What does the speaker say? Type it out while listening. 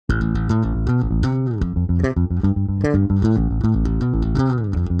I'm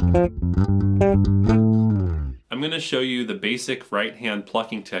going to show you the basic right hand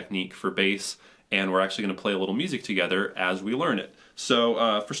plucking technique for bass, and we're actually going to play a little music together as we learn it.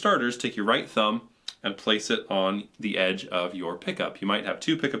 So for starters, take your right thumb and place it on the edge of your pickup. You might have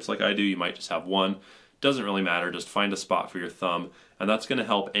two pickups like I do, you might just have one. Doesn't really matter, just find a spot for your thumb, and that's going to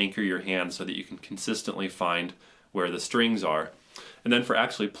help anchor your hand so that you can consistently find where the strings are. And then for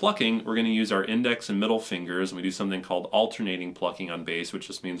actually plucking, we're going to use our index and middle fingers, and we do something called alternating plucking on bass, which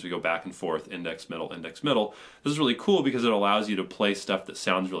just means we go back and forth, index, middle, index, middle. This is really cool because it allows you to play stuff that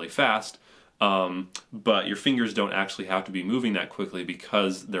sounds really fast, but your fingers don't actually have to be moving that quickly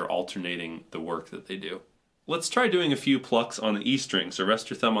because they're alternating the work that they do. Let's try doing a few plucks on the E string. So rest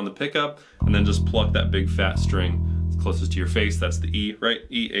your thumb on the pickup and then just pluck that big fat string closest to your face. That's the E, right?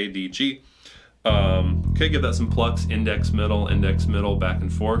 E, A, D, G. Okay, give that some plucks, index, middle, back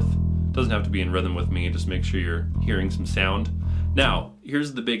and forth. Doesn't have to be in rhythm with me, just make sure you're hearing some sound. Now,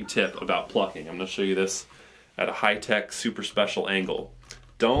 here's the big tip about plucking. I'm going to show you this at a high-tech, super special angle.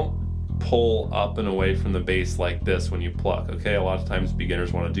 Don't pull up and away from the bass like this when you pluck, okay? A lot of times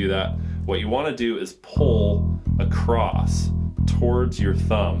beginners want to do that. What you want to do is pull across towards your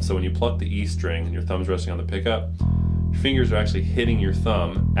thumb. So when you pluck the E string and your thumb's resting on the pickup, your fingers are actually hitting your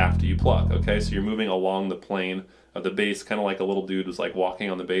thumb after you pluck, okay? So you're moving along the plane of the bass, kind of like a little dude was like walking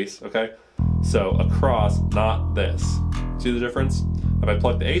on the bass, okay? So across, not this. See the difference? If I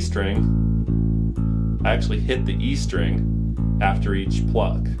pluck the A string, I actually hit the E string after each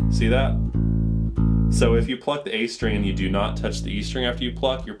pluck. See that? So if you pluck the A string and you do not touch the E string after you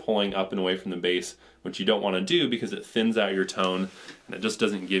pluck, you're pulling up and away from the bass, which you don't want to do because it thins out your tone and it just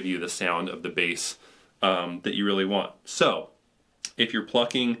doesn't give you the sound of the bass that you really want. So if you're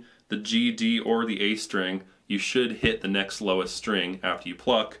plucking the G, D, or the A string, you should hit the next lowest string after you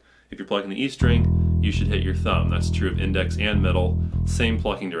pluck. If you're plucking the E string, you should hit your thumb. That's true of index and middle. Same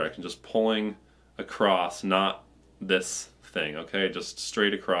plucking direction, just pulling across, not this thing, okay? Just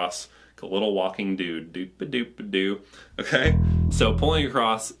straight across. A little walking dude, doop-a-doop-a-doo, okay? So pulling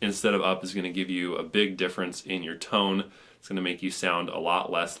across instead of up is going to give you a big difference in your tone. It's going to make you sound a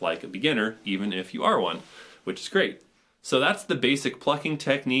lot less like a beginner, even if you are one, which is great. So that's the basic plucking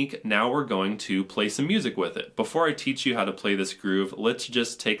technique. Now we're going to play some music with it. Before I teach you how to play this groove, let's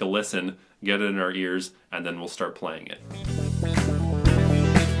just take a listen, get it in our ears, and then we'll start playing it.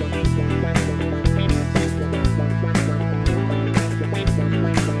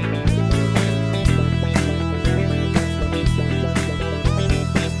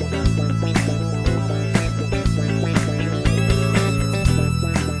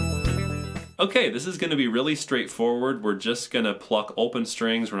 Okay, this is going to be really straightforward. We're just going to pluck open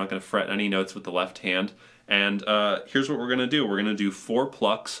strings. We're not going to fret any notes with the left hand. And here's what we're going to do. We're going to do 4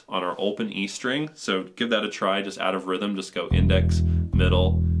 plucks on our open E string. So give that a try, just out of rhythm. Just go index,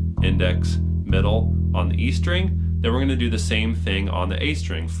 middle on the E string. Then we're going to do the same thing on the A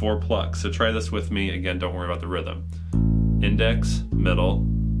string, 4 plucks. So try this with me. Again, don't worry about the rhythm. Index, middle.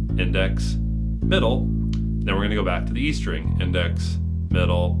 Then we're going to go back to the E string. Index,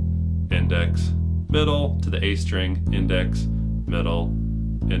 middle to the A string, index, middle.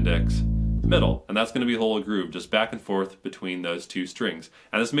 And that's going to be a whole groove, just back and forth between those 2 strings.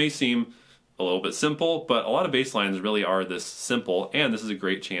 And this may seem a little bit simple, but a lot of bass lines really are this simple, and this is a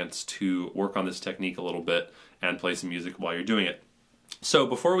great chance to work on this technique a little bit and play some music while you're doing it. So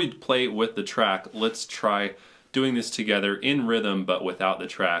before we play with the track, let's try doing this together in rhythm but without the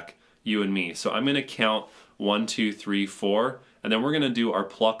track, you and me. So I'm going to count 1, 2, 3, 4, and then we're going to do our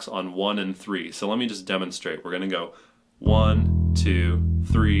plucks on 1 and 3. So let me just demonstrate. We're going to go 1, 2,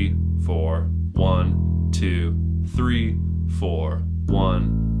 3, 4, 1, 2, 3, 4,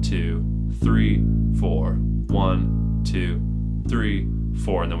 1, 2, 3, 4, 1, 2, 3,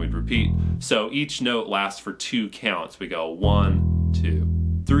 4, and then we'd repeat. So each note lasts for 2 counts. We go 1, 2,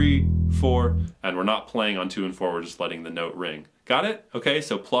 3, 4, and we're not playing on 2 and 4, we're just letting the note ring. Got it? Okay,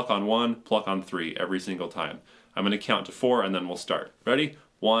 so pluck on 1, pluck on 3 every single time. I'm going to count to 4 and then we'll start. Ready?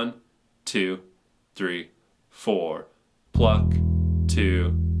 1, 2, 3, 4. Pluck,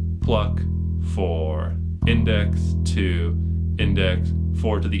 2, pluck, 4. Index, 2, index,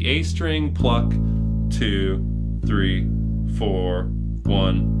 4 to the A string, pluck, 2, 3, 4,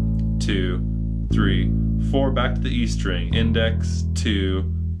 1, 2, 3, 4. Back to the E string. Index, 2,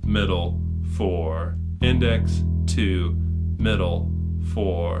 middle, 4. Index, 2, middle,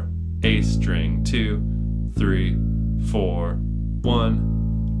 4. A string, 2, 3, 4,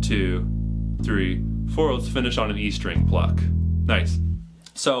 1, 2, 3, 4. Let's finish on an E string pluck. Nice.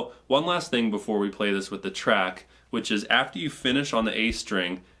 So one last thing before we play this with the track, which is after you finish on the A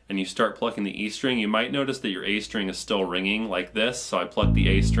string and you start plucking the E string, you might notice that your A string is still ringing like this. So I pluck the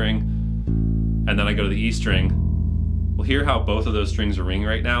A string, and then I go to the E string. Well, hear how both of those strings are ringing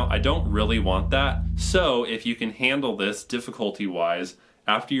right now? I don't really want that. So if you can handle this difficulty-wise,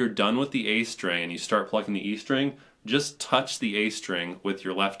 after you're done with the A string and you start plucking the E string, just touch the A string with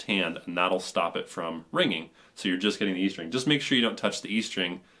your left hand and that'll stop it from ringing. So you're just getting the E string. Just make sure you don't touch the E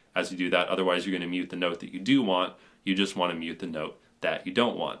string as you do that, otherwise you're going to mute the note that you do want. You just want to mute the note that you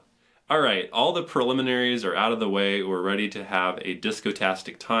don't want. Alright, all the preliminaries are out of the way. We're ready to have a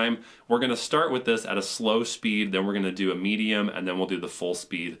disco-tastic time. We're going to start with this at a slow speed, then we're going to do a medium, and then we'll do the full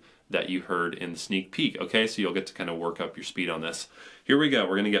speed that you heard in the sneak peek. Okay, so you'll get to kind of work up your speed on this. Here we go.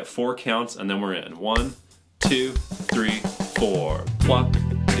 We're going to get 4 counts, and then we're in. 1, 2, 3, 4. Pluck,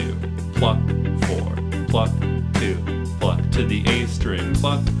 2, pluck, 4, pluck, 2, pluck to the A string.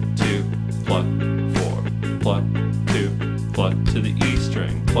 Pluck, 2, pluck, 4, pluck, 2, pluck to the E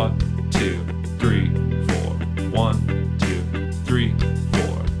string. Pluck, 2, 3, 4. 1, 2, 3, 4.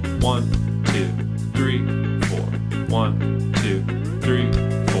 1, 2, 3, 4. 1, 2, 3,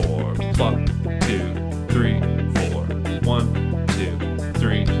 4. Pluck, 2, 3, 4. 1, 2,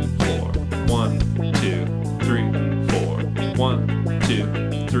 3, 4. 1, 2, 3, 4. 1, 2,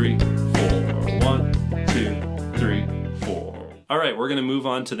 3, 4. 1, 2, 3, 4. Alright, we're going to move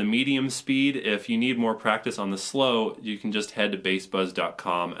on to the medium speed. If you need more practice on the slow, you can just head to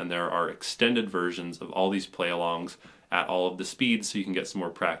bassbuzz.com and there are extended versions of all these play-alongs at all of the speeds so you can get some more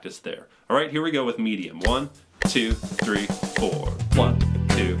practice there. Alright, here we go with medium. 1, 2, 3, 4. Pluck,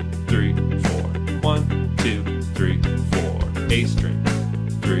 2, 3, 4. 1, 2, 3, 4. A string.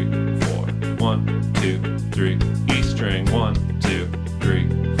 3, 4. 1, 2, 3. E string. 1, 2, 3,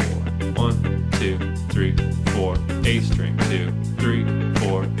 4. 1, 2, 3, 4. A string. 2, 3,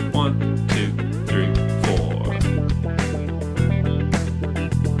 4. 1, 2, 3, 4.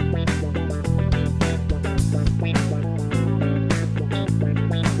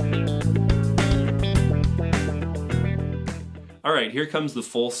 Alright, here comes the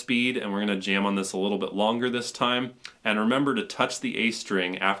full speed, and we're going to jam on this a little bit longer this time. And remember to touch the A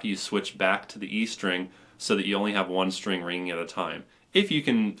string after you switch back to the E string so that you only have one string ringing at a time. If you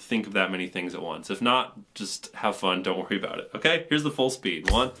can think of that many things at once. If not, just have fun, don't worry about it. Okay, here's the full speed.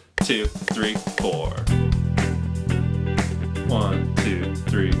 1, 2, 3, 4. 1, 2,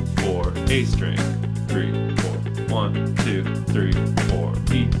 3, 4. A string. 3, 4. 1, 2, 3, 4.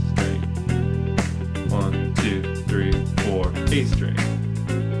 E string. 1, 2, 3, 4. A string.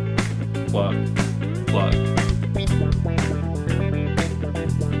 Pluck, pluck.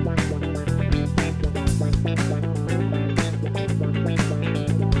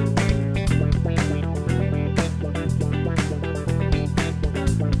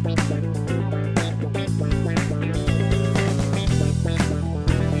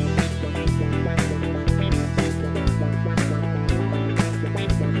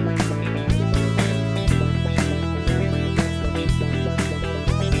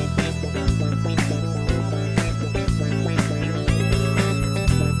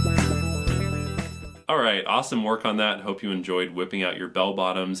 Alright, awesome work on that. Hope you enjoyed whipping out your bell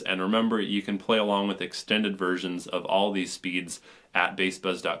bottoms. And remember, you can play along with extended versions of all these speeds at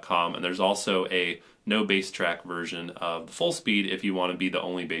bassbuzz.com. And there's also a no bass track version of the full speed if you want to be the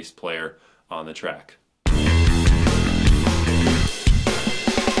only bass player on the track.